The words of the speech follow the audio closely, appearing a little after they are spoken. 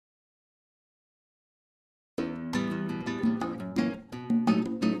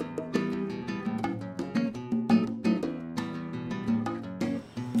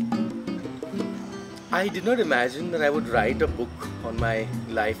I did not imagine that I would write a book on my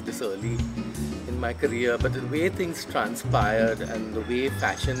life this early in my career, but the way things transpired and the way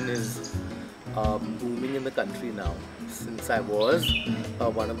fashion is booming in the country now, since I was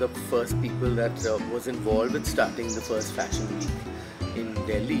one of the first people that was involved with starting the first fashion week in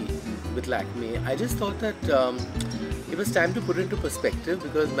Delhi with Lakme, I just thought that it was time to put it into perspective,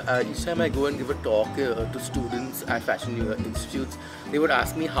 because each time I go and give a talk to students at fashion institutes, they would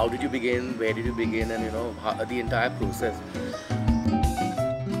ask me, how did you begin, where did you begin, and the entire process.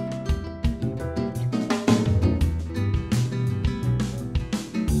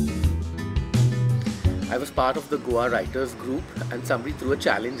 I was part of the Goa writers group, and somebody threw a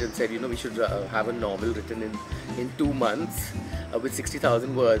challenge and said, we should have a novel written in 2 months with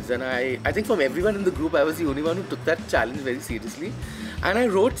 60,000 words. And I think from everyone in the group, I was the only one who took that challenge very seriously. And I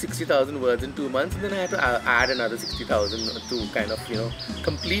wrote 60,000 words in 2 months, and then I had to add another 60,000 to kind of,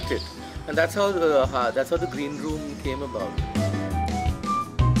 complete it. And that's how the Green Room came about.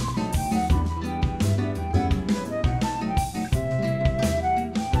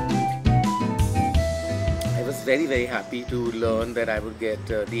 Very, very happy to learn that I would get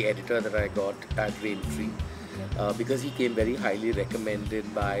the editor that I got at Raintree, because he came very highly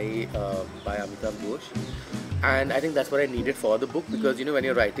recommended by Amitav Ghosh, and I think that's what I needed for the book, because when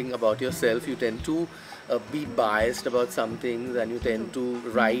you're writing about yourself, you tend to be biased about some things, and you tend to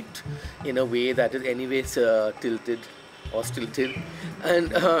write in a way that is anyways tilted or stilted,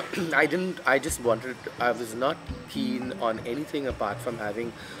 and I was not keen on anything apart from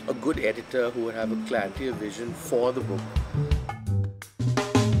having a good editor who would have a clarity of vision for the book.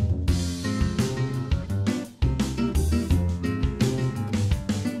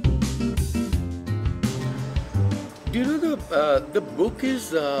 Do you know the book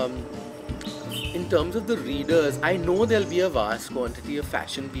is, in terms of the readers, I know there'll be a vast quantity of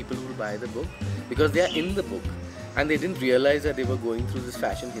fashion people who will buy the book because they are in the book. And they didn't realize that they were going through this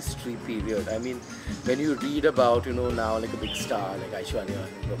fashion history period. I mean, when you read about, now like a big star like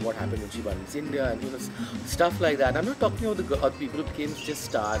Aishwarya, what happened when she won Miss India, and stuff like that. I'm not talking about the people who became just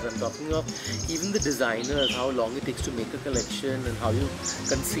stars. I'm talking of even the designers, how long it takes to make a collection and how you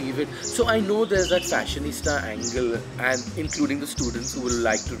conceive it. So I know there's that fashionista angle, and including the students who will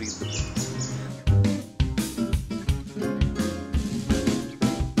like to read the book.